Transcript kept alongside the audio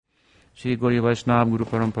Shri Gauri Vaishnava Guru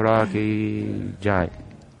Parampara ki jai.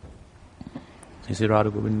 Shri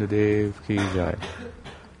Radha Govinda Dev ki jai.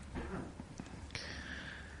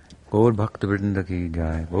 Gaur Bhakta Vrinda ki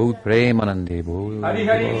jai. Bahut Premanande. Hari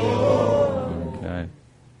Hari Jai.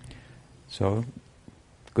 So,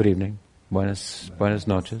 good evening. Buenas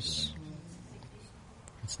noches.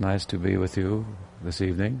 It's nice to be with you this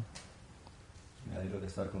evening. Me alegro de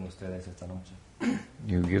estar con ustedes esta noche.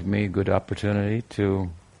 You give me a good opportunity to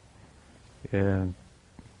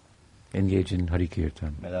engage in Hari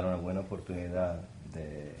Kirtan. Me dan una buena oportunidad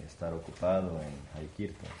de estar ocupado en Hari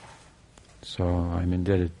Kirtan. So I'm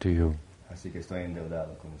indebted to you. Así que estoy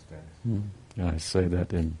endeudado con ustedes. I say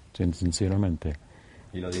that sinceramente.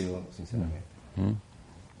 Y lo digo sinceramente.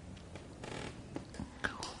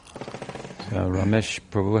 So Ramesh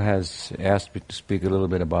Prabhu has asked me to speak a little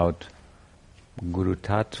bit about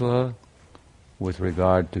Guru-tattva with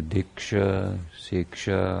regard to Diksha,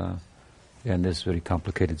 Siksha, and this very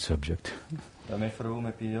complicated subject. Ramesh Prabhu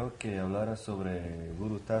me pidió que hablara sobre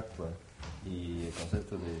Guru-tattva y el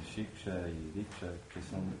concepto de Shiksha y Diksha, que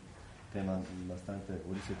son temas bastante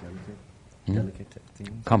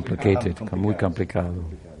complicated, muy complicado.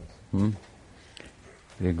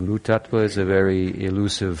 The Guru-tattva is a very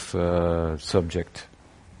elusive subject.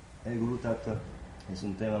 El Guru-tattva es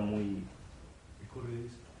un tema muy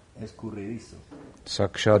escurridizo.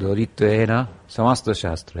 Sakshadharitvaena samasta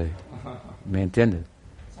shastra. ¿Me entiendes?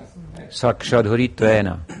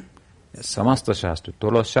 Sakshadharitvaena samasta shastra.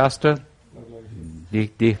 Todos los shastras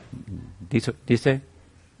dice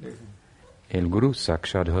el Guru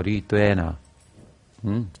Sakshadharitvaena.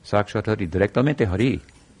 Sakshadhari, directamente Hari.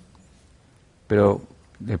 Pero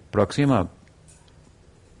la próxima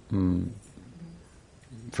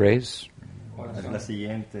phrase, la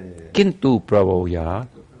siguiente, Kintu Prabhoya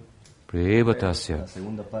Prevatasya. La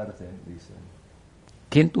segunda parte dice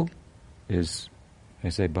Kintu es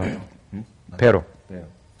ese pero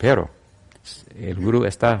el Guru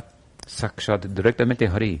está sakshat directamente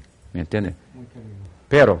Hari, ¿me entiende?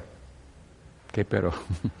 Pero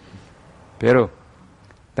pero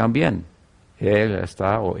también él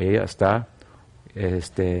está o ella está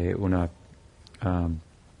una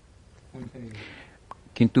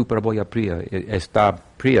Kintu Prabhoya Priya está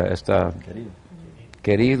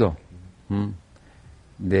querido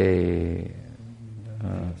de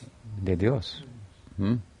Dios.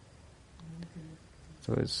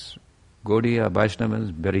 So it's Gaudiya Vaishnava is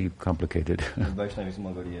very complicated. El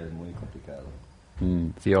Vaishnavismo Gaudiya es muy complicado.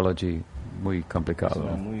 Theology muy complicado. Es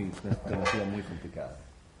una teología muy complicada.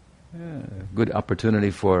 Good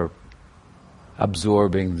opportunity for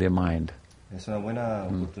absorbing the mind. Es una buena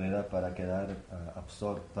oportunidad para quedar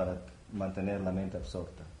para mantener la mente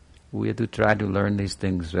absorta. We have to try to learn these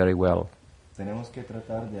things very well. Tenemos que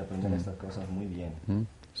tratar de aprender estas cosas muy bien.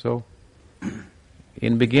 So,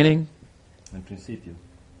 in beginning, en principio,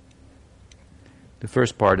 the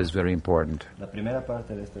first part is very important. La primera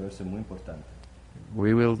parte de este verso es muy importante.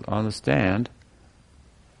 We will understand,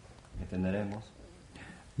 entenderemos,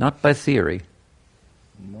 not by theory,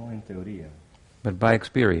 no en teoría, but by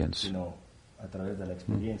experience, sino a través de la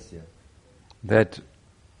experiencia, that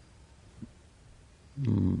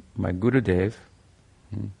my Gurudev,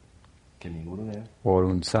 que mi Gurudev, or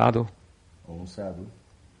un sadhu,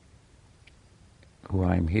 who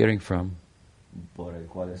I'm hearing from, por el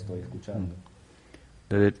cual estoy escuchando,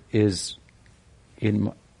 that it is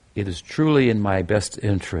truly in my best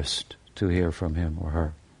interest to hear from him or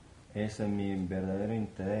her. Es en mi verdadero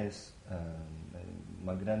interés, el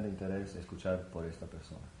más grande interés, escuchar por esta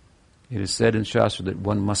persona. It is said in Shastra that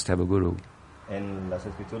one must have a guru. En las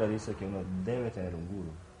escrituras dice que uno debe tener un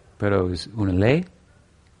guru. Pero es una ley.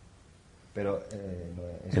 Pero no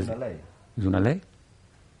es una ley. ¿Es una ley?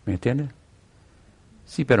 ¿Me entiende?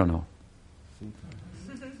 Sí, pero no. Sí.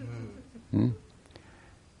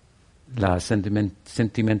 La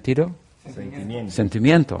sentimiento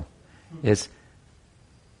es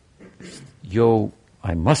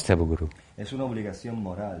I must have a guru. Es una obligación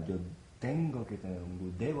moral. Yo tengo que tener un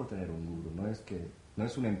guru, debo tener un guru. No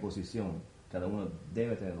es una imposición. Cada uno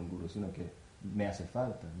debe tener un guru, sino que me hace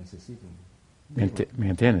falta, necesito un guru. ¿Me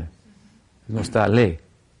entiende? No está ley.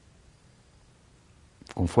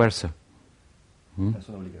 Con fuerza. No es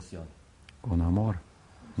una obligación. Con amor.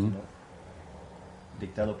 Sino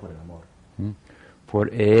dictado por el amor.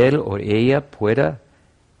 Por él o ella pueda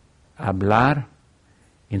hablar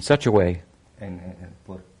in such a way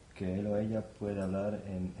porque él o ella puede hablar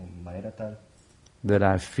en manera tal that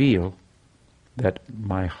I feel that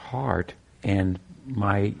my heart and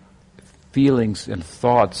my feelings and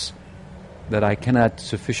thoughts that I cannot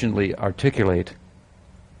sufficiently articulate,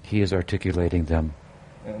 he is articulating them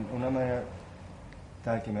En una manera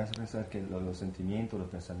tal que me hace pensar que los sentimientos, los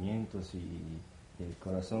pensamientos y el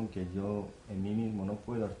corazón que yo en mí mismo no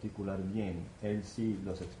puedo articular bien, él sí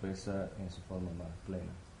los expresa en su forma más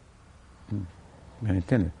plena. ¿Me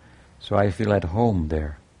entiendes? So I feel at home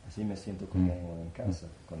there. Así me siento como en casa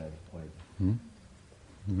con él o ella.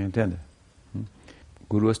 ¿Me entiendes?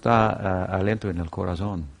 Guru está adentro en el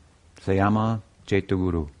corazón. Se llama Chaitya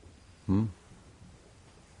Guru.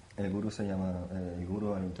 El Guru se llama, el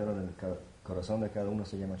Guru al interior del corazón de cada uno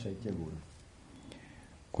se llama Chaitya Guru.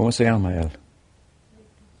 ¿Cómo se llama él?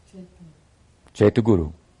 Chaitya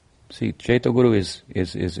Guru. Sí, Chaitya Guru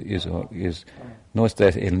no está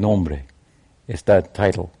el nombre, está el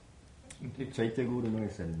title. Chaitya Guru no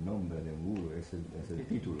es el nombre de un Guru, es el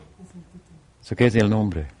título. So, ¿qué es el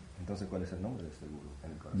nombre? Entonces, ¿cuál es el nombre de este Guru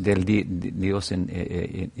en el corazón? Del Dios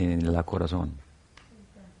en el corazón.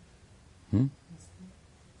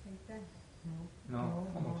 No.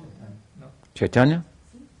 ¿Chaitanya?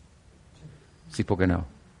 Sí, ¿por qué no?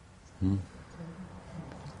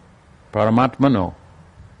 Paramatma no.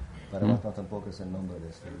 Paramatma tampoco es el nombre de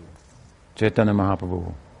este Guru. Chaitanya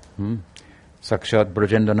Mahaprabhu. Sakshat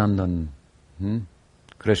Brajendanandan.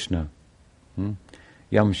 Krishna.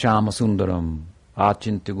 Yam Shama Sundaram.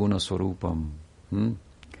 Achintya Guna Swarupam.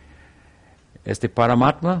 Este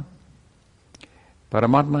Paramatma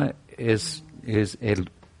es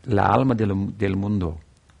la alma del mundo.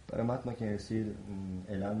 Paramatma quiere decir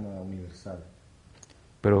el alma universal.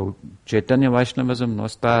 Pero Chaitanya Vaishnavism no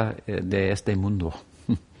está de este mundo.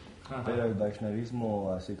 Pero el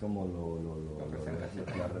Vaishnavismo, así como la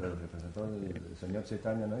representación del Señor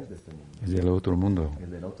Chaitanya, no es de este mundo. Es del otro mundo. Es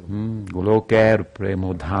del otro mundo. Golokar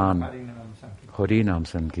Premodhan Harinam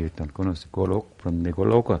Sankirtan. Conoce Golok, de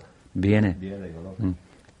Goloka viene. Viene de Goloka.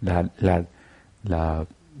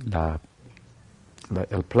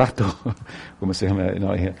 El plato, ¿cómo se llama?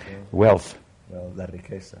 No, wealth. Well, la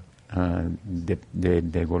riqueza.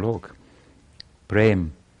 De Golok. Prem,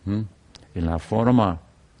 en la forma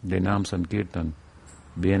de Nam Sankirtan,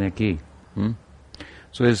 viene aquí.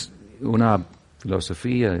 So es una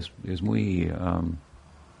filosofía, es muy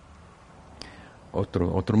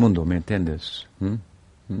otro mundo, ¿me entiendes?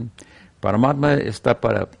 Paramatma está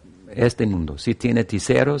para este mundo. Si tiene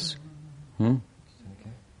deseos,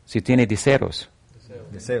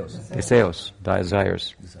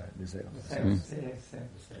 desires.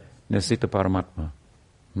 Necesita Paramatma.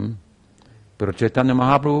 Pero Chaitanya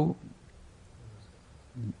Mahaprabhu,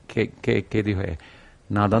 ¿qué dijo?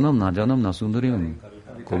 Nadanam, najanam, nasundarim,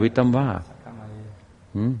 kovitam va.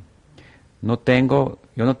 Yo no tengo,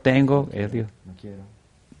 él dijo.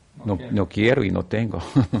 No quiero y no tengo.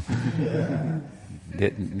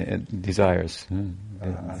 Desires.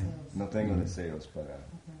 No tengo deseos para...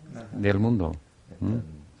 Del mundo.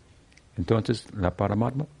 Entonces la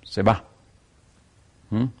Paramatma se va.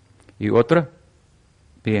 Y otra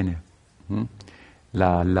viene.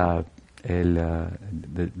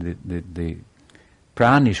 De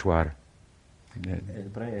Pranishwar.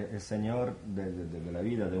 El Señor de la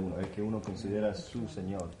vida de uno, el que uno considera su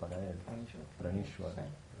Señor para él. Pranishwar.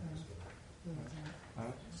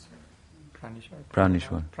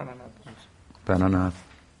 Pranishwar. Prananath.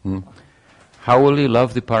 How will you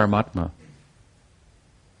love the Paramatma?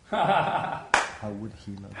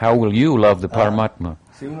 How will you love the Paramatma?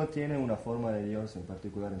 Si uno tiene una forma de Dios en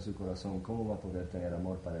particular en su corazón, ¿cómo va a poder tener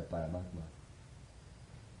amor para el Paramatma?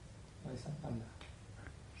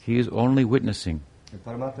 He is only witnessing. El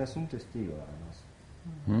Paramatma es un testigo,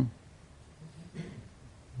 además.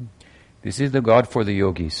 This is the God for the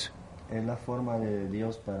yogis. Es la forma de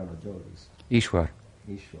Dios para los yogis. Ishwar.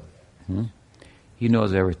 Ishwar. He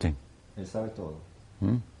knows everything. Él sabe todo.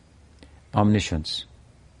 Omniscience.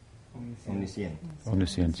 Omnisciente.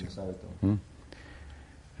 Omniscience. Él sabe todo.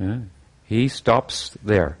 He stops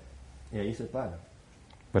there. Y ahí se para.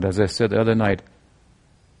 But as I said the other night,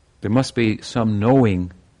 there must be some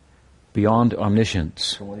knowing beyond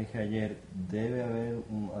omniscience. Como dije ayer, debe haber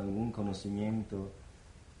algún conocimiento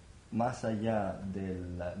más allá de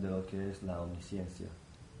lo que es la omnisciencia.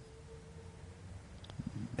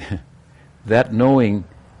 That knowing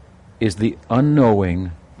is the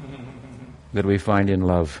unknowing that we find in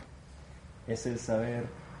love. Es el saber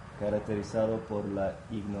caracterizado por la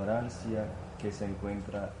ignorancia que se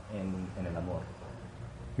encuentra en el amor.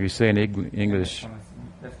 You say in English.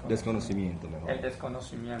 Desconocimiento, mejor. El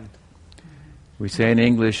desconocimiento. We say in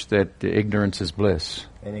English that ignorance is bliss.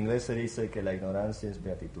 En inglés se dice que la ignorancia es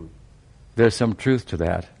beatitud. There's some truth to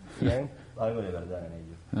that. Y hay algo de verdad en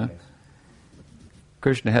ello. Huh? En eso.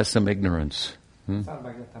 Krishna has some ignorance.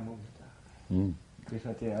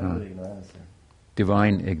 Krishna tiene algo de ignorancia.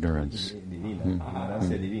 divine ignorance. Divina,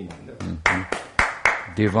 ignorancia divina.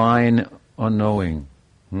 Divine unknowing.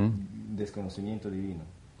 Desconocimiento divino.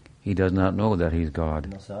 He does not know that he's God.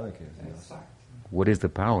 No sabe que es Dios. What is the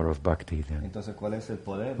power of bhakti then? Entonces, ¿cuál es el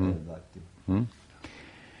poder del bhakti?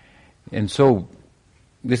 And so,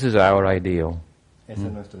 this is our ideal. Ese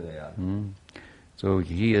es nuestro ideal. So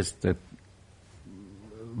he is the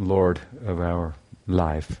Lord of our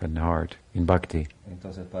life and heart in bhakti.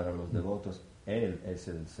 Entonces, para los devotos, Él es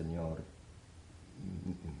el Señor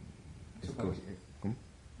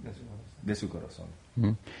de su corazón.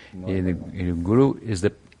 No The Guru is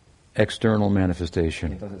the external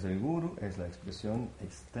manifestation. Entonces, el Guru es la expresión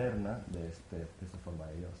externa de esta forma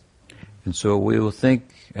de Dios. And so we will think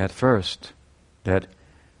at first that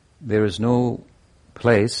there is no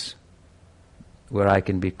place where I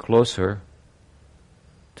can be closer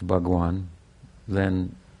to Bhagavan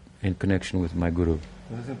than in connection with my Guru.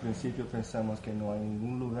 Entonces, en principio pensamos que no hay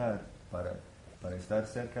ningún lugar para estar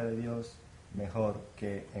cerca de Dios mejor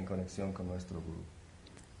que en conexión con nuestro Guru.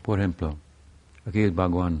 Por ejemplo, aquí es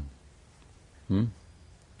Bhagavan,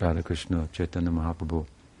 Radha Krishna, Chaitanya Mahaprabhu.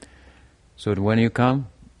 So when you come,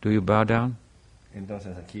 do you bow down?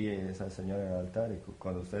 Entonces aquí es el Señor en el altar y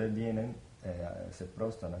cuando ustedes vienen se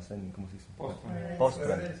prostran, hacen, ¿cómo se dice?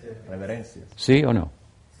 Postran, reverencias. ¿Sí o no?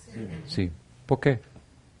 Sí. Sí. ¿Por qué?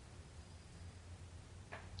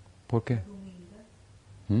 ¿Por qué?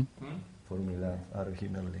 Por humildad.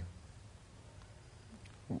 Humility.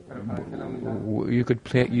 You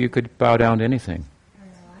could bow down to anything.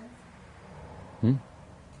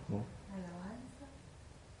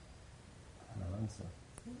 Alabanza.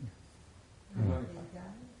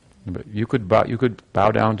 But you could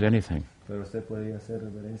bow down to anything. Pero usted podría hacer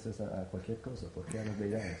reverencias a cualquier cosa. ¿Por qué a los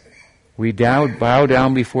deidades? We bow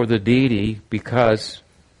down before the deity because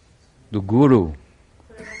the Guru,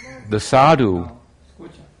 the Sadhu,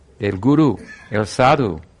 el Guru, el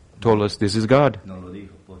Sadhu, told us this is God. No lo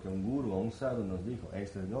dijo, porque un guru o un sadhu nos dijo,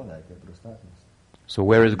 este es God, hay que prostrarnos. So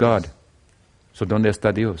where is God? So ¿dónde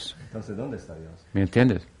está Dios? Entonces, ¿dónde está Dios? ¿Me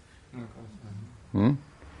entiendes?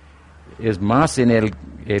 Es más en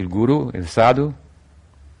el Guru, el Sadhu,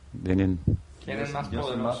 ¿Quién es más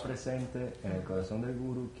Dios es más presente en el corazón del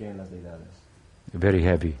Guru que en las deidades. Very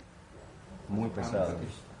heavy. Muy pesado.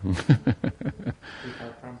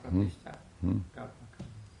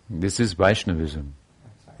 This is Vaishnavism.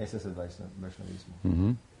 Ese es el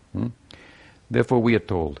Vaishnavismo. Therefore we are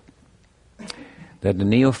told that the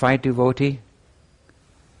neophyte devotee,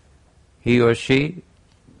 he or she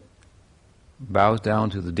bows down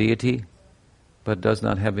to the deity but does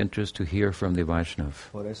not have interest to hear from the Vaishnava.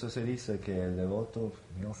 Por eso se dice que el devoto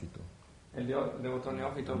neófito, devoto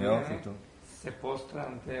neófito viene, se postra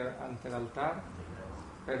ante el altar,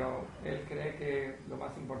 pero él cree que lo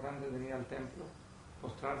más importante es venir al templo,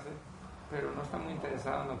 postrarse, pero no está muy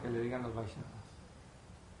interesado en lo que le digan los Vaishnavas.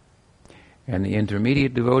 And the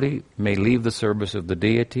intermediate devotee may leave the service of the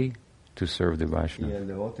deity to serve the y Vaishnava. el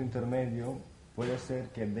devoto intermedio puede ser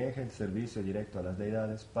que deje el servicio directo a las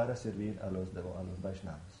deidades para servir a los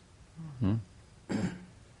Vaishnavas.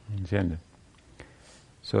 Entiende?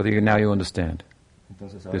 So now you understand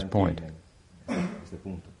Entonces this point. Este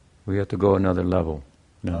punto. We have to go another level.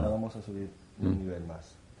 Ahora No. vamos a subir un nivel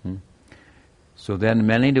más. So then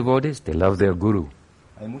many devotees, they love their Guru.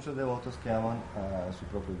 Hay muchos devotos que aman a su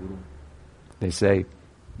propio Guru. They say,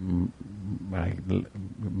 my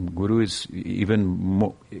Guru is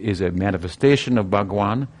is a manifestation of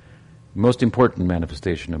Bhagavan, most important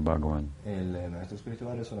manifestation of Bhagavan. El maestro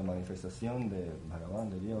espiritual es una manifestación de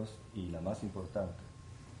Bhagavan, de Dios, y la más importante.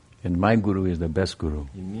 And my Guru is the best Guru.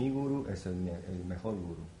 Y mi Guru es el mejor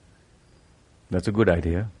Guru. That's a good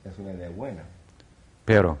idea. Es una idea buena.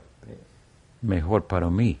 Pero, mejor para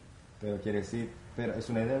mí. Pero quiere decir, pero es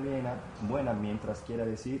una idea buena mientras quiera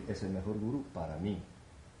decir es el mejor Guru para mí.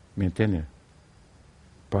 ¿Me entiende?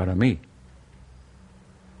 Para mí.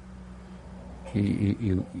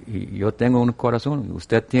 Y yo tengo un corazón,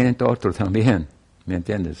 usted tiene otro también, ¿me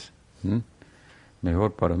entiendes?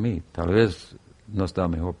 Mejor para mí, tal vez no está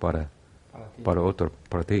mejor para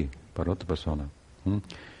ti, para otra persona.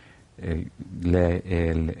 The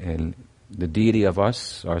deity of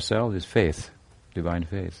ourselves is faith, divine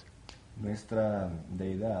faith. Nuestra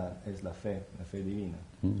deidad es la fe divina.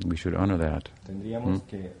 We should honor that. Tendríamos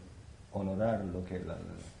que honorar lo que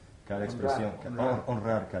cada expresión,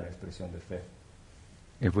 honrar cada expresión de fe.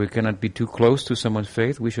 If we cannot be too close to someone's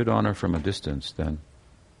faith, we should honor from a distance then.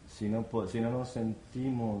 Si no nos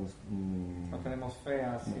sentimos no tenemos fe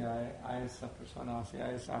hacia a esa persona,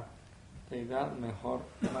 hacia esa deidad, mejor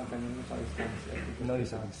mantenernos a distancia. No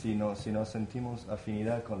dice, si nos sentimos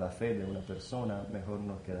afinidad con la fe de una persona, mejor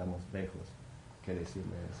nos quedamos lejos que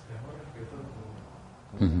decirle eso.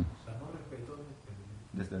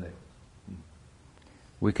 Desde lejos.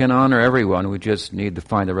 We can honor everyone, we just need to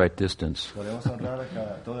find the right distance. Podemos honrar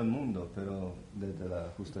a todo el mundo, pero desde la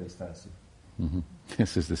justa distancia.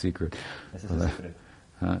 This is the secret. Ese es el secreto.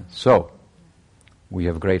 So, we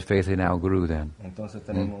have great faith in our Guru then. Entonces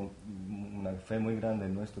tenemos una fe muy grande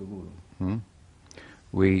en nuestro Guru.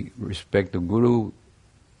 We respect the Guru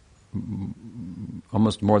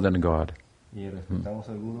almost more than God. Y respetamos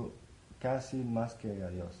al Guru casi más que a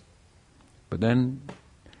Dios. But then,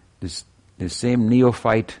 this same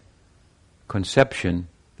neophyte conception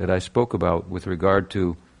that I spoke about with regard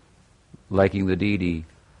to liking the deity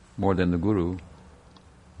more than the Guru,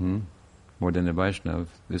 more than the Vaishnava,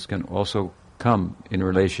 this can also come in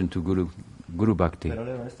relation to Guru Bhakti.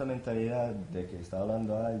 Pero esta mentalidad de que está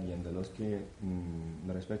hablando a alguien de los que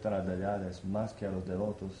respetan las deidades más que a los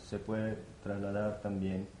devotos se puede trasladar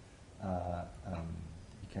también a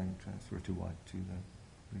it can transfer to what? To the,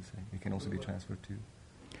 what do you say? It can also be transferred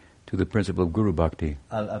to the principle of Guru Bhakti.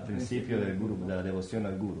 Al principio del Guru, de la devoción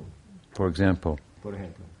al Guru. For example, Por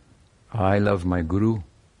ejemplo, I love my Guru,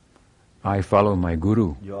 I follow my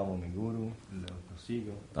Guru. Yo amo a mi Guru, lo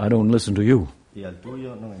sigo. I don't listen to you. Y al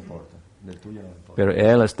tuyo no me importa, del tuyo no me importa. Pero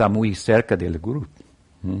él está muy cerca del Guru.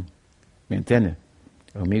 ¿Me entiende?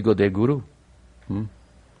 Amigo del Guru.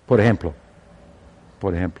 Por ejemplo.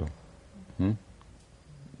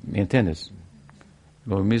 ¿Me entiendes?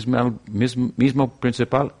 Lo mismo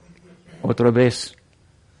principal, otra vez.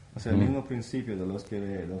 O sea, el mismo principio de los que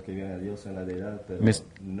vienen a Dios en la deidad, pero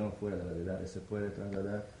no fuera de la deidad, se puede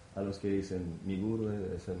trasladar a los que dicen, mi Guru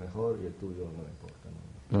es el mejor y el tuyo no me importa.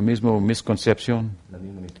 ¿No? Lo mismo misconcepción. La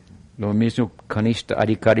misma Lo mismo Kanishta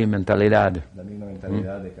Adhikari mentalidad. La misma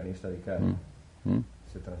mentalidad de Kanishta Adhikari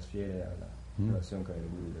se transfiere a la relación con el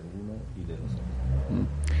Guru del uno y de los otros.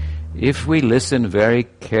 If we listen very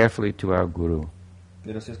carefully to our Guru,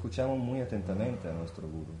 pero si escuchamos muy atentamente a nuestro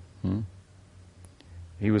Guru,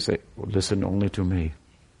 he would say, listen only to me.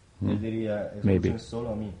 Él diría, escuchen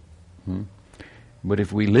solo a mí. But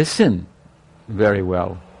if we listen very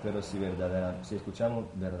well, pero si escuchamos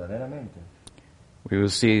verdaderamente, we will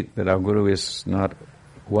see that our Guru is not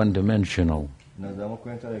one-dimensional. Nos damos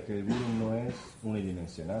cuenta de que el Guru no es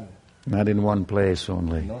unidimensional. Not in one place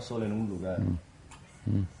only. No solo en un lugar.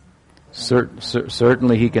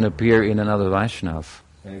 Certainly he can appear in another Vaishnava.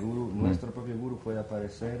 El Guru, nuestro propio Guru puede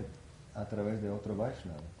aparecer a través de otro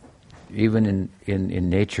Vaishnava. Even in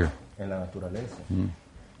nature. En la naturaleza.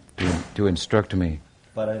 To instruct me.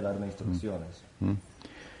 Para darme instrucciones.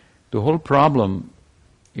 The whole problem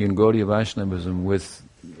in Gaudiya Vaishnavism with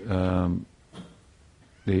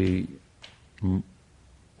the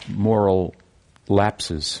moral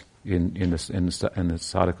lapses in the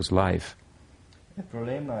sadhaka's life. El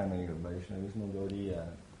problema en el Vaishnavismo Gaudiya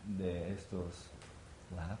de estos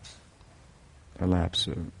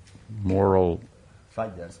moral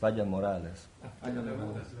fallas morales,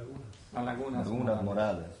 lagunas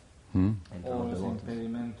morales, o los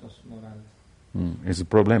impedimentos morales. Es un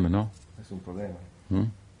problema, ¿no? Es un problema.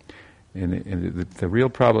 And the real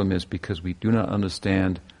problem is because we do not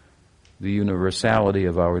understand the universality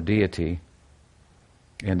of our deity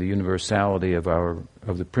and the universality of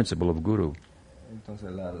the principle of Guru.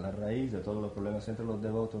 Entonces la raíz de todos los problemas entre los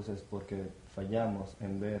devotos es porque fallamos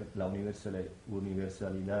en ver la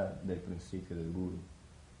universalidad del principio del Guru.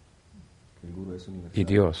 El Guru es universal. Y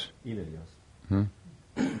Dios. Y de Dios.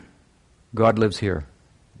 God lives here.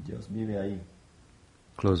 Dios vive ahí.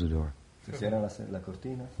 Close the door. Se cierran las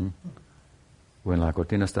cortinas. When la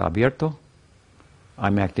cortina está abierta,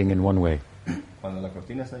 I'm acting in one way. Cuando la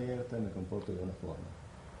cortina está abierta, me comporto de una forma.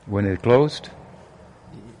 When it's closed,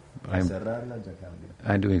 cerrarla ya cambia.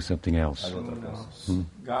 I'm doing something else. Hago otra cosa.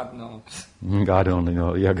 God knows. God only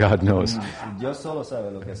knows. Yeah, God knows. Dios solo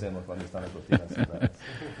sabe lo que hacemos cuando están las cortinas cerradas.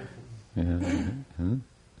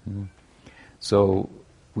 So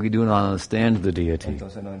we do not understand the deity.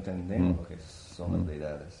 Entonces no entendemos lo que son las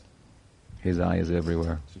deidades. His eye is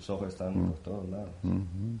everywhere. Sus ojos están por todos lados.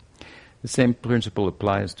 The same principle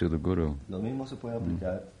applies to the Guru. Lo mismo se puede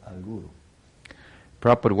aplicar al Guru.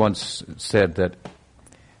 Prabhupada once said that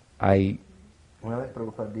Una vez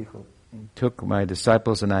Prabhupada dijo, took my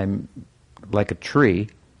disciples and I'm like a tree,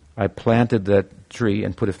 I planted that tree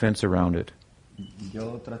and put a fence around it.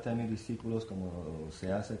 Yo traté a mis discípulos como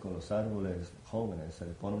se hace con los árboles jóvenes, se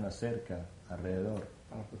le pone una cerca alrededor.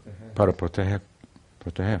 Para proteger.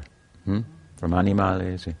 From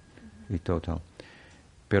animales y todo.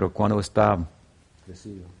 Pero cuando está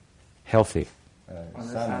crecido, healthy.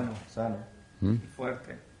 Sano. Y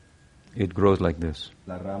fuerte. It grows like this.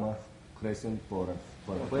 Las ramas crecen por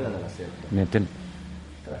afuera de la selva.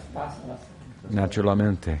 Traspasa la selva.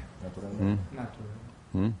 Naturalmente.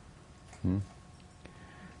 Natural.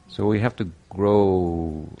 So we have to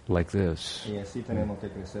grow like this. Y así tenemos que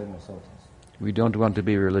crecer nosotros. We don't want to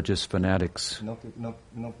be religious fanatics. No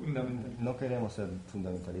queremos ser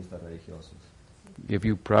fundamentalistas religiosos. If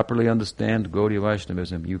you properly understand Gaudiya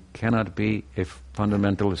Vaishnavism, you cannot be a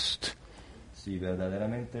fundamentalist. Si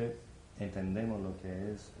verdaderamente entendemos lo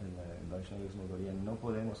que es el Vaishnavismo Gaudiya, no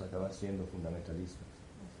podemos acabar siendo fundamentalistas.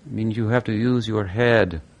 It means you have to use your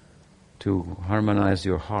head to harmonize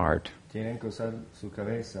your heart. Tienen que usar su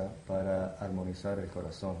cabeza para armonizar el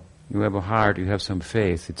corazón. You have a heart, you have some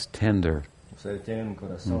faith, it's tender. Ustedes tienen un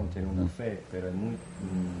corazón, tienen una fe, pero es muy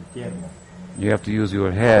tierna. You have to use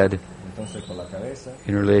your head Entonces con la cabeza,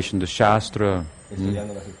 in relation to Shastra,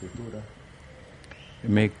 estudiando las escrituras,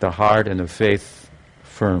 make the heart and the faith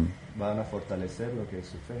firm. van a fortalecer lo que es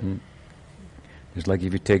su fe. It's like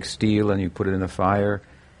if you take steel and you put it in a fire,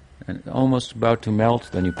 and almost about to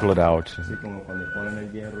melt, then you pull it out. Así como cuando ponen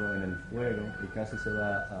el hierro en el fuego y casi se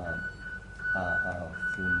va a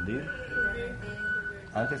fundir.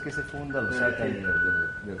 Antes que se funda, lo sacan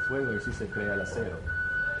del fuego y así se crea el acero.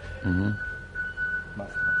 Más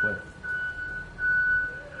fuerte.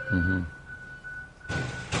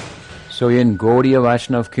 So in Gaudiya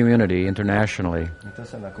Vaishnava community internationally,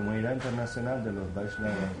 Entonces, en la comunidad internacional de los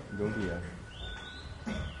Vaishnavas Gaudiya,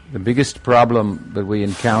 the biggest problem that we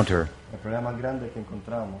encounter el problema más grande que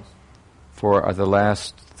encontramos for the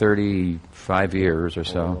last 35 years or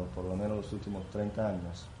so, por lo menos los últimos 30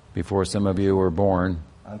 años, before some of you were born,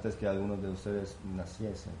 antes que algunos de ustedes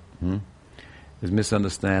naciesen, is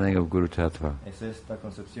misunderstanding of Guru-tattva. es esta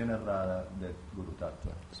concepción errada del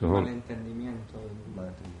Guru-tattva. So, Malentendimiento.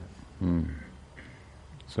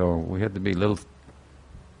 so we have to be a little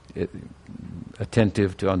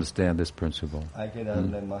attentive to understand this principle. Hay que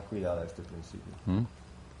darle más cuidado a este principio.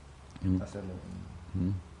 Hacerlo,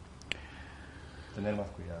 tener más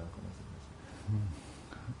cuidado con este principio.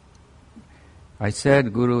 I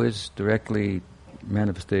said Guru is directly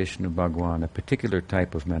manifestation of Bhagwan, a particular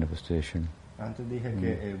type of manifestation. Antes dije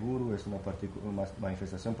que el Guru es una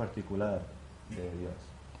manifestación particular de Dios.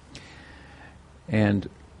 And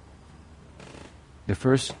the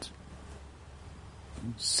first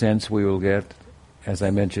sense we will get, as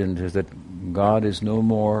I mentioned, is that God is no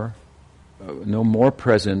more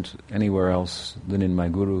present anywhere else than in my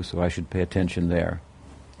Guru, so I should pay attention there.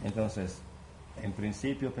 Entonces, en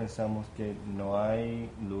principio pensamos que no hay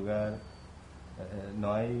lugar,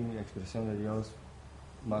 no hay expresión de Dios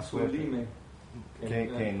más sublime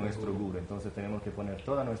que en nuestro Guru. Entonces tenemos que poner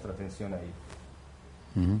toda nuestra atención ahí.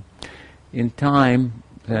 In time,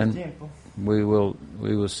 Con el then tiempo, we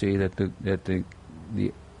will see that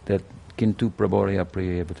that kintu prabodhaya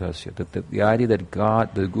priya bhatasya, that the idea that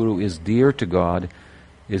God, the Guru, is dear to God,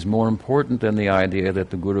 is more important than the idea that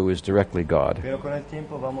the Guru is directly God. pero con el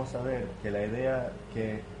tiempo vamos a ver que la idea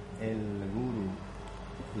que el Guru,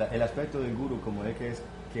 el aspecto del Guru como de que es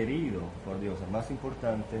querido por Dios es más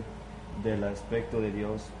importante del aspecto de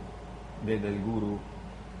Dios, del Guru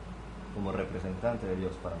como representante de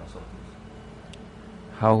Dios para nosotros.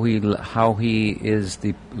 How he is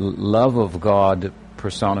the love of God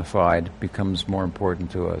personified becomes more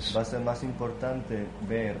important to us. Va a ser más importante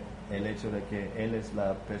ver el hecho de que Él es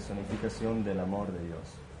la personificación del amor de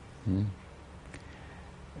Dios.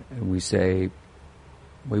 We say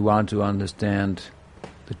we want to understand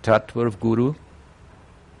the tattva of Guru,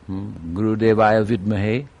 Guru-devaya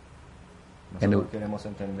vidmahe, Nosotros queremos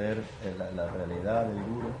entender la realidad del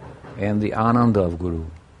Guru and the ananda of Guru,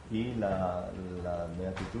 y la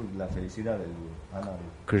beatitud, la felicidad del Guru. Ananda.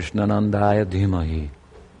 Krishnanandaya dhimahi.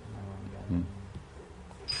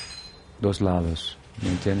 Dos lados, ¿me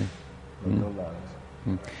entiende? Los dos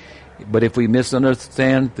lados. But if we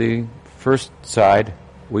misunderstand the first side,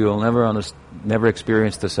 we will never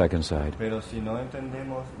experience the second side. Pero si no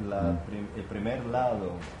entendemos el primer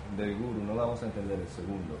lado del Guru, no vamos a entender el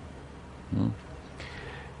segundo.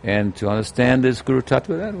 And to understand this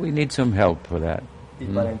Guru-tattva, we need some help for that. Y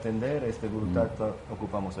para entender este Guru-tattva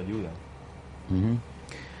ocupamos ayuda.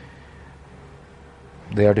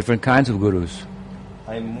 There are different kinds of Gurus.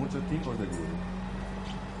 Hay muchos tipos de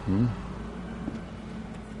Guru.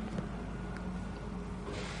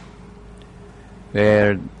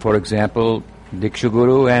 There, for example, Diksha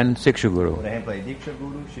Guru and Siksha Guru. Por ejemplo, hay Diksha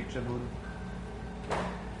Guru, Shiksha Guru.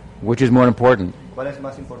 Which is more important? ¿Cuál es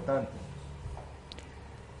más importante?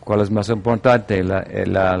 ¿Cuál es más importante?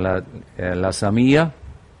 ¿La samía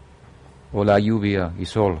o la lluvia y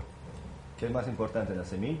sol? ¿Qué es más importante, la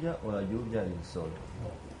semilla o la lluvia y el sol?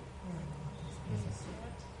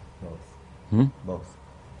 Both. Both.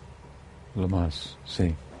 Lo más,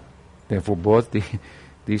 sí. Therefore,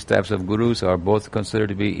 these types of gurus are both considered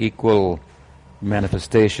to be equal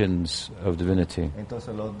manifestations of divinity.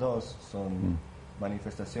 Entonces los dos son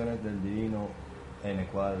manifestaciones del divino en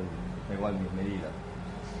igual medida.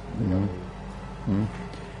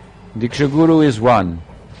 Diksha Guru is one.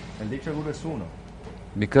 El Diksha Guru es uno.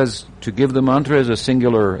 Because to give the mantra is a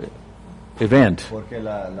singular event. Porque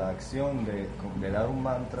la acción de dar un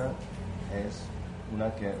mantra es una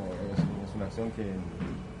acción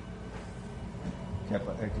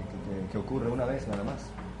que ocurre una vez nada más.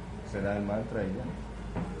 Se da el mantra y ya.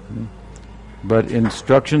 But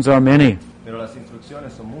instructions are many. Pero las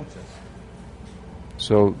instrucciones son muchas.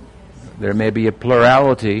 So there may be a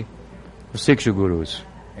plurality of Siksha Gurus.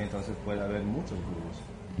 Entonces puede haber muchos gurus,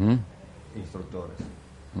 instructores.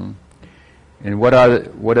 And what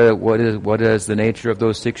is the nature of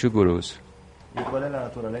those Siksha Gurus? ¿Y cuál es la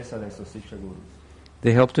naturaleza de esos Siksha Gurus?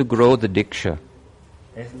 They help to grow the Diksha.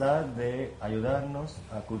 Es la de ayudarnos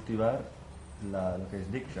a cultivar lo que es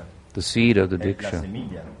Diksha. The seed of the La Diksha.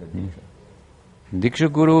 semilla del Diksha. Diksha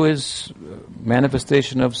Guru is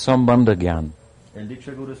manifestation of Sambandha Gyan. El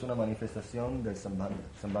Diksha Guru es una manifestación del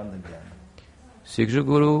Sambandha Gyan. Siksha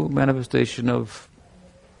Guru, manifestation of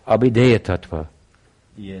Abhideya Tattva.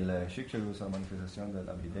 Y el Siksha Guru es una manifestación del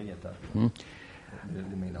Abhideya Tattva.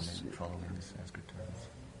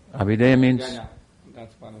 Abhideya means...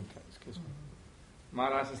 That's one of the, excuse me.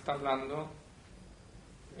 Maharaj está hablando,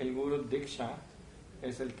 el Guru Diksha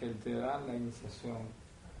es el que te da la iniciación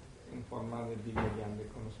en forma de Divya Gyan, de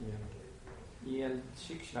conocimiento. Y el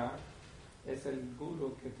Shiksha es el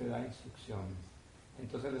Guru que te da instrucciones.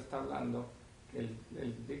 Entonces él está hablando que el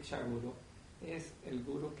Diksha Guru es el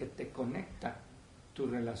Guru que te conecta tu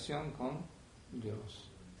relación con Dios.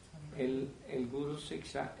 El Guru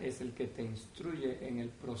Shiksha es el que te instruye en el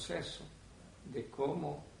proceso de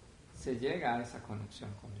cómo se llega a esa conexión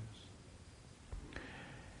con Dios.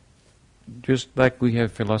 Just like we have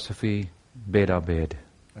philosophy, Veda Ved.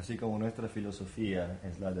 Así como nuestra filosofía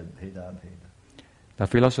es la de Veda Veda. La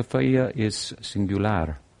filosofía es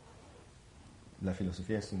singular. La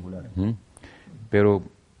filosofía es singular. Pero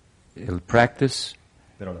el practice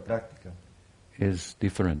Pero la práctica es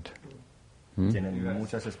diferente. tiene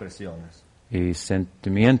muchas expresiones. Y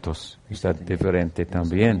sentimientos está diferente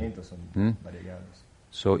también. Sentimientos son variegados.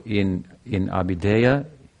 So in Abhideya,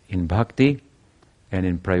 in Bhakti, and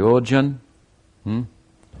in Prayojan,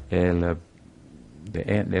 el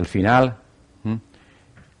final,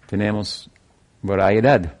 tenemos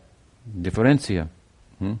variedad, diferencia.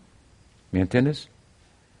 ¿Me entiendes?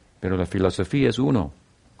 Pero la filosofía es uno,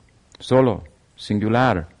 solo,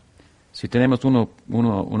 singular. Si tenemos un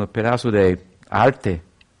pedazo de arte,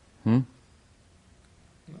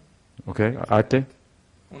 ¿okay? Arte.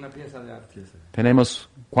 Una pieza de arte. Tenemos,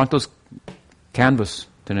 ¿cuántos canvas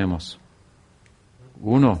tenemos?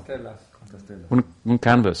 Uno. Telas. Un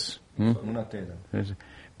canvas. Una tela.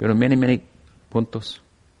 Pero many puntos.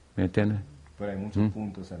 ¿Me entiendes? Pero hay muchos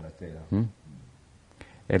puntos en la tela.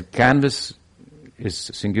 El canvas es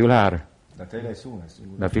singular. La tela es una, es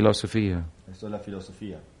singular. La filosofía. Esto es la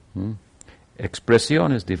filosofía.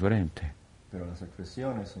 Expresión es diferente. Pero las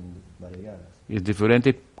expresiones son variegadas. Es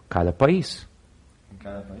diferente cada país. En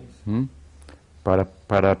cada país.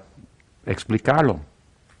 Para explicarlo.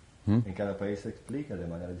 En cada país se explica de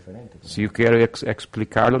manera diferente. Si yo quiero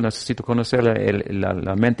explicarlo, necesito conocer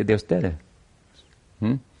la mente de ustedes.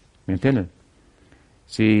 ¿Me entienden?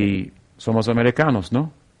 Si somos americanos,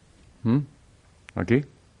 ¿no? ¿Aquí?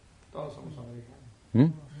 Todos somos americanos.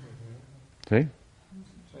 ¿Sí?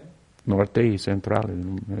 Norte y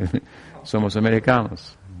central. Somos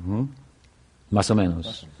americanos. Más o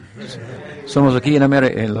menos. Somos aquí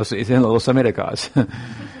en los Américas.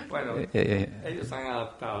 Bueno, ellos han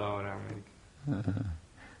adaptado ahora a América.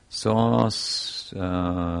 Somos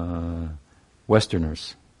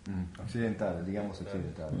westerners. Occidentales, digamos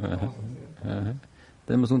occidentales.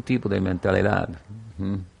 Tenemos un tipo de mentalidad.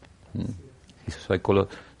 Psicología.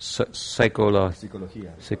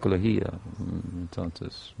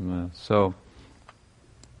 Entonces, so,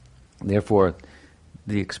 therefore,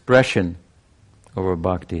 the expression of our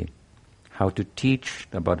bhakti, how to teach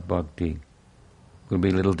about bhakti, will be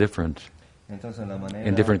a little different. Entonces, la manera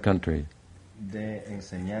in different countries. De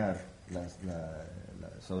enseñar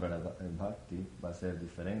sobre el bhakti va a ser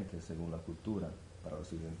diferente según la cultura. Para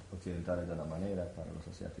los occidentales de una manera, para los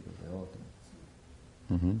asiáticos de otra.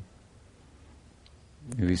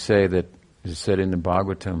 We say that it's said in the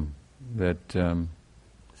Bhagavatam that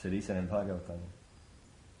se dice en el Bhagavatam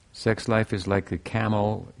sex life is like a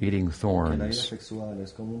camel eating Que la vida thorns. sexual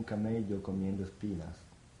es como un camello comiendo espinas.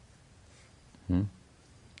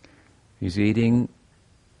 He's eating,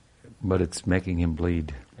 but it's making him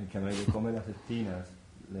bleed. El camello come las espinas,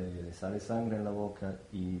 le sale sangre en la boca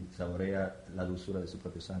y saborea la dulzura de su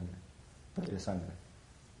propia sangre.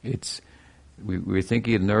 We're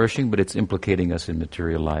thinking of nourishing, but it's implicating us in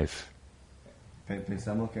material life.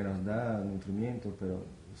 Pensamos que nos da nutrimiento, pero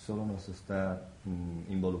solo nos está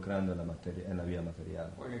involucrando en la vida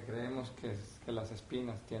material. Porque creemos que las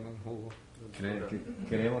espinas tienen jugo.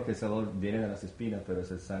 Creemos que el sabor viene de las espinas, pero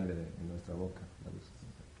es el sangre en nuestra boca.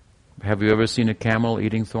 Have you ever seen a camel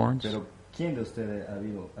eating thorns? Pero ¿quién de ustedes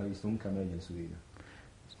ha visto un camello en su vida?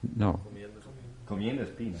 No. Comiendo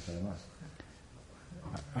espinas, además.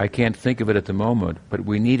 I can't think of it at the moment, but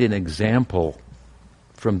we need an example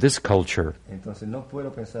from this culture. Entonces no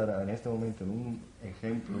puedo pensar en este momento en un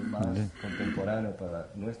ejemplo más contemporáneo para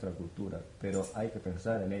nuestra cultura, pero hay que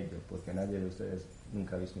pensar en ello, porque nadie de ustedes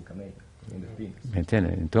nunca ha visto un camello comiendo espinas. ¿Me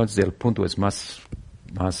entiende? Entonces el punto es más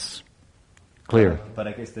clear.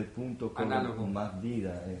 Para que este punto cobre con más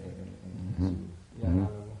vida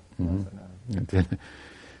 ¿Entiende?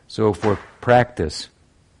 So for practice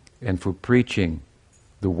and for preaching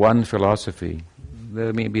the one philosophy,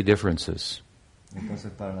 there may be differences.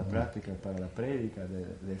 Entonces, para la práctica, para la prédica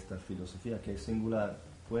de esta filosofía que es singular,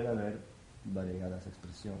 puede haber variadas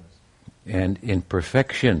expresiones. And in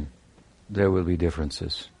perfection, there will be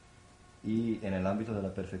differences. Y en el ámbito de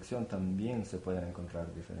la perfección también se pueden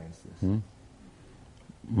encontrar diferencias.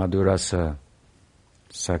 Madhurasa,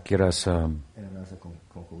 Sakirasa, En la raza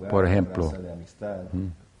conjugal, por en ejemplo. la raza de amistad,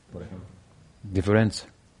 por ejemplo. difference.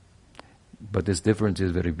 But this difference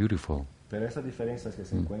is very beautiful. Pero esas diferencias que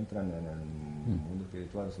se encuentran en el mundo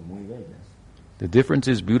espiritual son muy bellas. The difference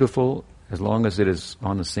is beautiful as long as it is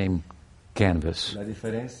on the same canvas. La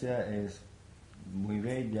diferencia es muy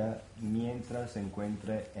bella mientras se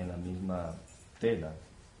encuentre en la misma tela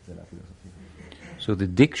de la filosofía. So the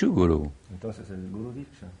Dikshu Guru Entonces el Guru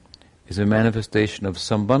Diksha is a manifestation of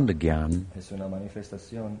Sambandha Gyan. es una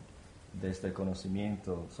manifestación de este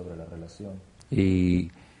conocimiento sobre la relación. He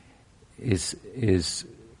is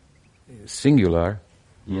singular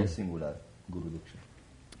Y es singular, Guru Diksha.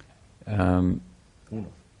 Uno.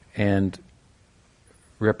 And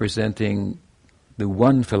representing the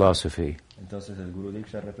one philosophy. Entonces el Guru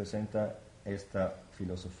Diksha representa esta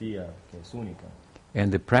filosofía que es única. And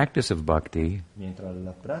the practice of bhakti, Mientras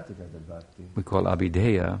las prácticas del Bhakti, we call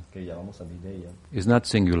abhideya, que llamamos Abhideya, is not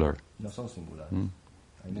singular. no son singulares.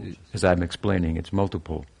 Hay muchas, As I'm explaining, it's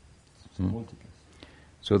multiple. son múltiples.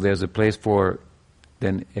 So there's a place for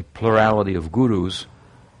then a plurality of gurus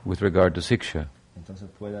with regard to siksha. Entonces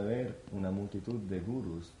puede haber una multitud de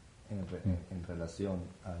gurus en relación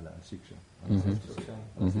a la shiksha, a las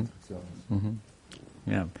instrucciones.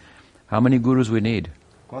 Yeah. How many gurus we need?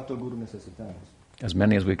 ¿Cuántos gurus necesitamos? As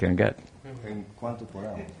many as we can get. ¿En cuánto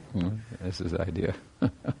podamos? This is the idea.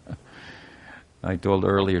 I told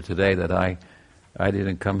earlier today that I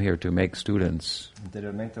didn't come here to make students,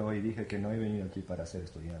 Anteriormente hoy dije que no he venido aquí para ser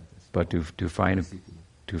estudiantes, but to find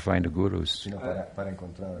the gurus sino para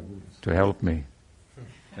encontrar a gurus to help me.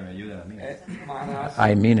 que me ayuden a mí. Maharaj,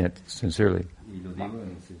 I mean it sincerely. Y lo digo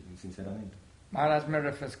sinceramente. Maharaj me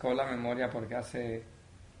refrescó la memoria porque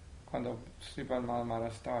cuando Sripad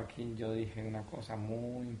Maharaj estaba aquí, yo dije una cosa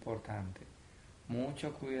muy importante.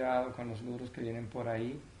 Mucho cuidado con los gurus que vienen por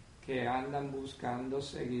ahí, que andan buscando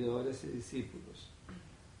seguidores y discípulos.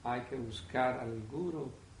 Hay que buscar al guru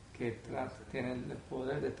que tiene el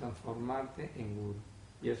poder de transformarte en guru.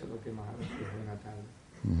 Y eso es lo que Maharaj dijo en la tarde.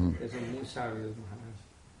 Eso es muy sabio,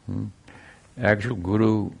 Maharaj. Actual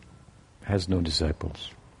guru has no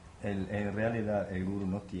disciples. En realidad el guru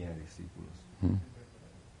no tiene discípulos.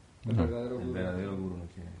 El verdadero El guru. verdadero guru no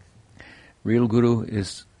tiene discípulos. Real guru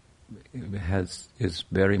is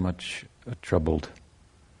very much troubled.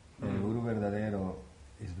 El guru verdadero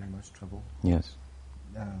is very much trouble. Yes,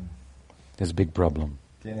 Um, there's a big problem.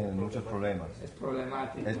 tiene muchos problemas. Es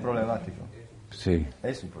problemático. Es problemático. Sí,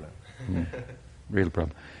 Es un problema. real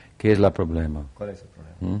problem. ¿Qué es el problema? ¿Cuál es el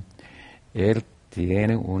problema? Él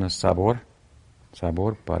tiene un sabor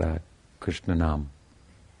para Krishna Nam.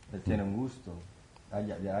 Él tiene un gusto.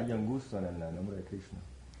 Hay un gusto en el nombre de Krishna.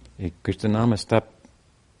 Y Krishna Nam está,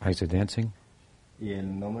 I say dancing, Y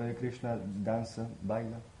el nombre de Krishna danza.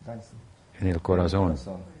 en el corazón. Es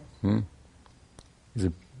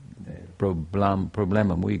un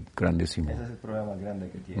problema muy grandísimo. Ese es el problema grande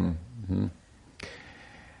que tiene.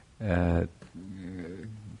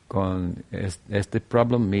 Con este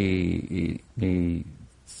problema, mis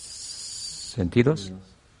sentidos,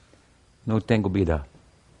 no tengo vida.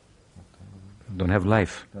 don't have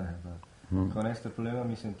life. Con este problema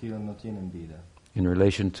mis sentidos no tienen vida. In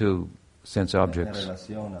relation to sense En objects.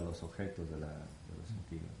 relación a los objetos de los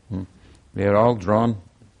sentidos. They are all drawn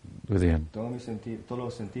within. Todos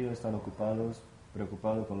los sentidos están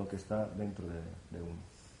preocupados con lo que está dentro de uno.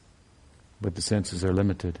 But the senses are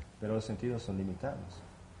limited. Pero los sentidos son limitados.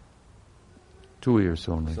 2 ears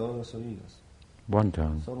only. Solo los oídos. 1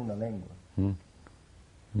 tongue. Solo una lengua.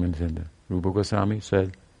 Rupa Goswami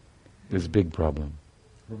said, there's a big problem.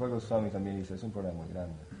 Rupa Goswami también dice, es un problema muy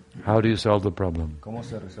grande. How do you solve the problem? ¿Cómo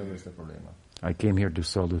se resuelve este problema? I came here to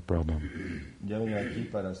solve this problem. Yo vine aquí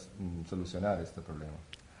para solucionar este problema.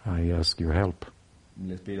 I ask your help.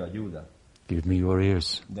 Les pido ayuda. Give me your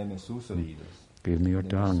ears. Denme sus oídos. Give me your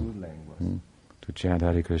Denme tongue. sus lenguas. To chant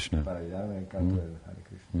Hare Krishna. Para ayudarme en el canto del Hare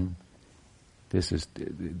Krishna.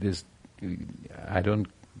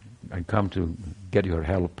 I come to get your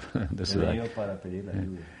help. This is para pedir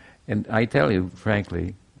ayuda. And I tell you,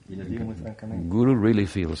 frankly, Y les digo muy francamente, Guru really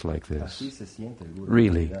feels like this. así se siente el Guru.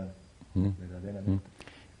 Really. Verdaderamente.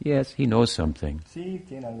 Yes, he knows something. Sí,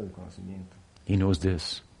 tiene algo de conocimiento. He knows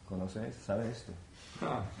this. Conoce esto, sabe esto.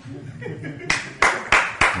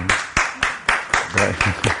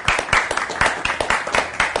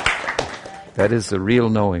 That is the real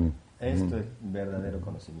knowing. Esto es verdadero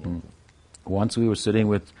conocimiento. Once we were sitting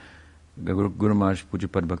with Guru Maharaj,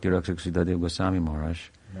 Pujapad Bhakti Rakshak Siddhadev Goswami Maharaj.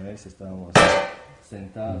 Una vez estábamos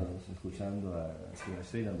sentados escuchando a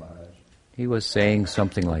Sridhar Maharaj. He was saying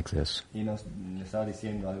something like this. Y le estaba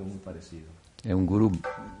diciendo algo muy parecido. Un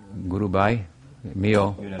Guru Bhai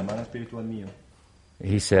mío. Y un hermano espiritual mío.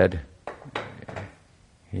 He said,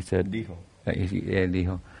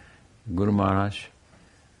 dijo, Guru Maharaj,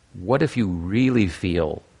 what if you really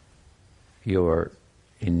feel you're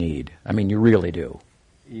in need? I mean, you really do.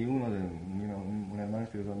 Y un hermano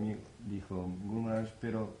espiritual mío dijo, Guru Maharaj,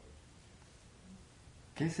 pero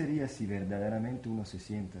 ¿qué sería si verdaderamente uno se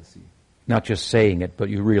siente así? Not just saying it, but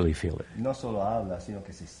you really feel it. No solo habla, sino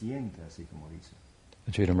que se siente así como dice.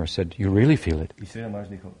 Sridhar Maharaj said, you really feel it. Y Sridhar Maharaj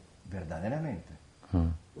dijo, verdaderamente.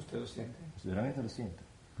 ¿Usted lo siente? Verdaderamente lo siento.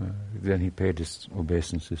 Then he paid his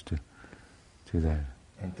obeisances to that.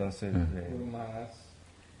 Entonces,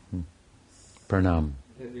 Pranam.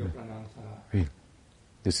 Le dio pranam a...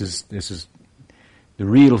 This is the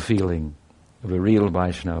real feeling of a real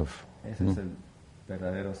Vaishnava. Ese es el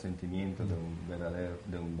verdadero sentimiento de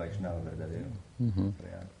un Vaishnava verdadero,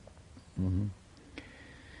 real.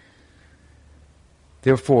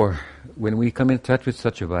 Therefore, when we come in touch with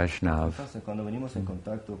such a Vaishnava, Entonces, cuando venimos en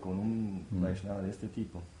contacto con un Vaishnava de este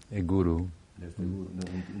tipo, a guru, de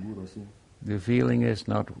un guru así, the feeling is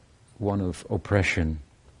not one of oppression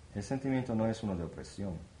el sentimiento no es uno de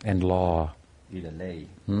opresión and law, y de ley,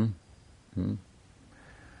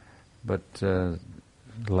 but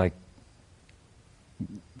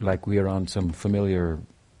like we are on some familiar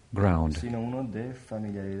ground. sino uno de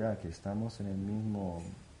familiaridad, que estamos en el mismo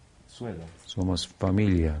suelo, Somos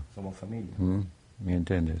familia. somos familia. ¿Me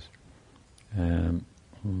entiendes?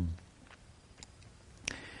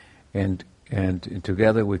 And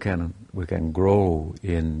together we can grow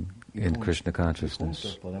in Krishna consciousness.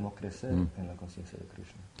 Juntos podemos crecer en la conciencia de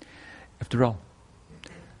Krishna. After all,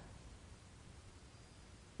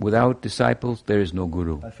 without disciples there is no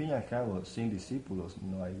guru. Al fin y al cabo, sin discípulos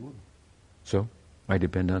no hay guru. So I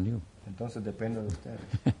depend on you. Entonces depende de ustedes.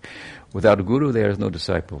 Without a guru there is no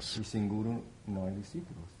disciples. Y sin guru no hay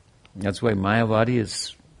discípulos. That's why Mayavadi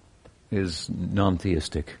is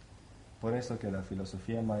non-theistic. Por eso que la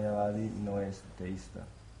filosofía Mayavadi no es teísta.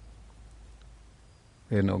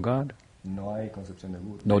 There's no God, No hay concepción de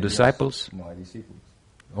guru. no De Dios, disciples, no hay discípulos.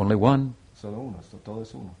 only one. Solo uno, todo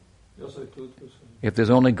es uno. Yo soy tú soy. If there's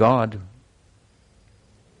only God,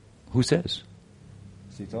 who says?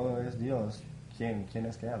 Si todo es Dios, ¿quién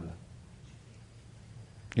es que habla?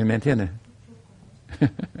 You me entiende?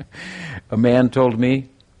 A man told me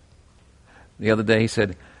the other day, he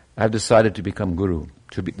said, I've decided to become guru,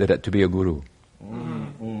 to be a guru.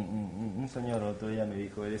 Un señor otro día me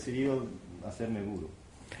dijo, he decidido hacerme guru.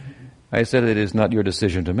 I said, it is not your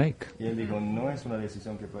decision to make. Y él dijo, no es una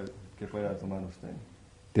decisión que pueda tomar usted.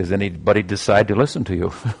 Does anybody decide to listen to you?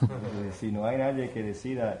 Si no hay nadie que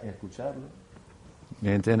decida escucharlo.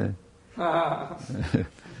 ¿Me entiende?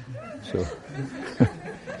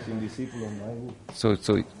 Sin discípulos no hay guru.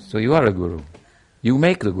 So you are a guru. You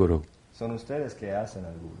make the guru. Son ustedes que hacen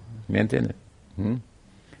al guru. ¿Me entiende?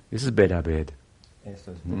 This is Bedabed.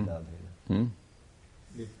 Esto es verdad.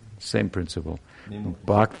 Same principle. Mismo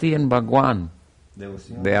Bhakti and Bhagwan,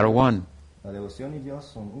 devoción, they are one. La devoción y Dios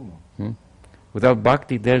son uno. Without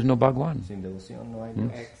Bhakti, there is no Bhagwan. Sin devoción no hay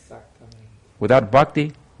Dios. Exactamente. Without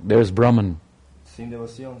Bhakti, there is Brahman. Sin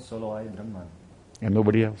devoción solo hay Brahman. And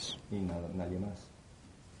nobody else. Y nadie más.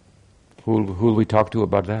 Who'll we talk to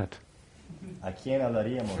about that? ¿A quién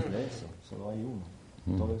hablaríamos de eso? Solo hay uno.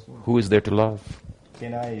 Todo es uno. Who is there to love?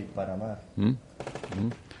 ¿Quién hay para amar?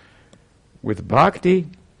 With bhakti,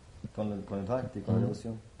 Con el bhakti, con la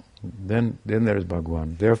devoción. then there is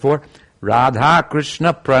Bhagwan. Therefore, Radha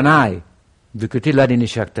Krishna Pranay. Vikriti Ladini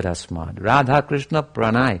Shaktarasmad. Radha Krishna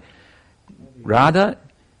Pranay. Radha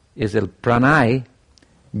is el Pranay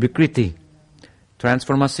Vikriti.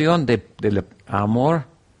 Transformación del amor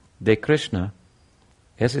de Krishna.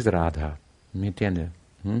 Ese es Radha. ¿Me entiende?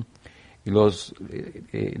 Y los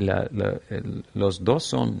dos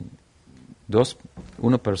son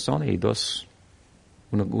una persona y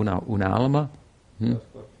una alma,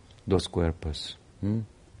 dos cuerpos.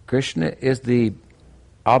 Krishna is the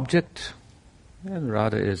object, and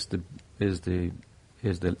Radha is the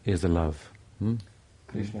love.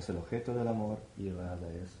 Krishna es el objeto del amor y Radha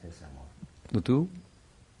es ese amor.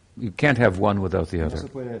 You can't have one without the other. No se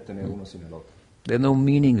puede tener uno sin el otro. There's no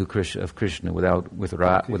meaning of Krishna without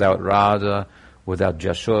Radha, without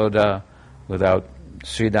Jashoda, without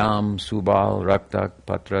Sridham, Subal, Raktak,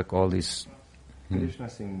 Patrak, all these. Krishna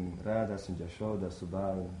sin Radha, sin Jashoda,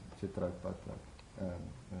 Subal, Chitrak, Patrak,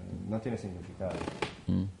 no tiene significado.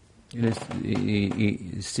 It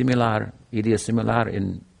is similar, idea similar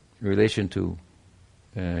in relation to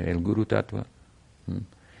el Guru-tattva.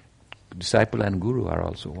 Disciple and Guru are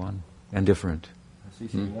also one and different. Así,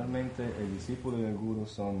 similarmente, el discípulo y el Guru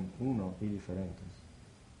son uno y diferentes.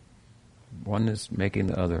 One is making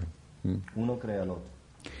the other. Uno crea al otro.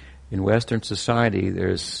 In Western society,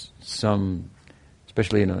 there's some,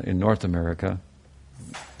 especially in North America,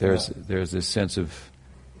 there's this sense of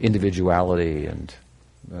individuality and.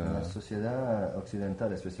 En la sociedad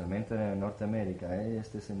occidental, especialmente en Norteamérica, hay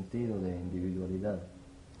este sentido de individualidad.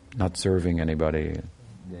 Not serving anybody.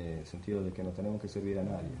 De sentido de que no tenemos que servir a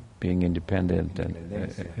nadie. Being independent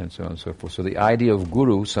and so on and so forth. So the idea of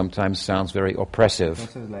guru sometimes sounds very oppressive.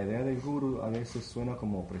 Entonces la idea del guru a veces suena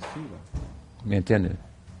como opresiva. ¿Me entiende?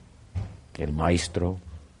 El maestro.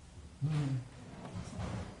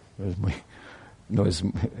 It's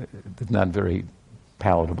not very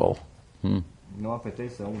palatable. No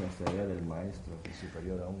apetece a uno esta idea del maestro que es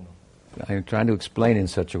superior a uno. I'm trying to explain in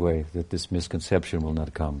such a way that this misconception will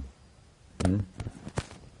not come.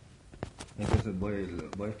 Entonces voy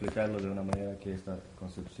a explicarlo de una manera que esta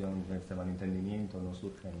concepción, este malentendimiento no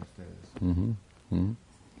surja en ustedes.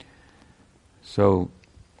 So,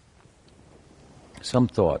 some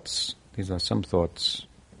thoughts. These are some thoughts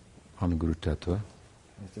on Guru-tattva.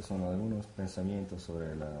 Estos son algunos pensamientos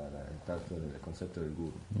sobre el concepto del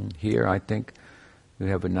guru. Here, I think we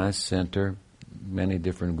have a nice center. Many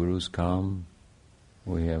different gurus come.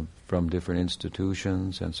 We have from different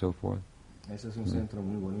institutions and so forth. Ese es un centro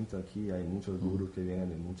muy bonito aquí. Hay muchos gurus que vienen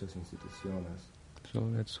de muchas instituciones. So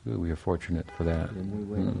that's good. We are fortunate for that. Y es muy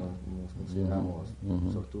bueno. Nos consideramos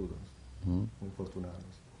sortudos, muy afortunados.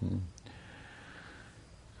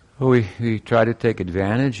 We try to take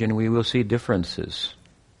advantage, and we will see differences.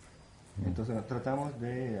 Entonces tratamos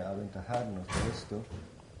de aventajarnos de esto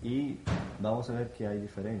y vamos a ver que hay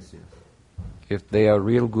diferencias. If they are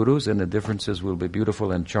real gurus, then the differences will be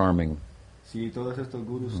beautiful and charming. Si todos estos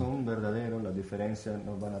gurus son verdaderos, las diferencias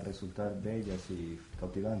nos van a resultar bellas y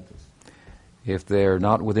cautivantes. If they're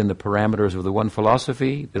not within the parameters of the one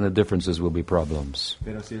philosophy, then the differences will be problems.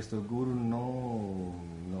 Pero si estos gurus no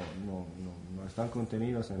están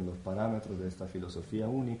contenidos en los parámetros de esta filosofía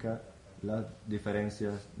única, las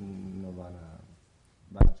diferencias no van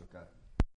a chocar.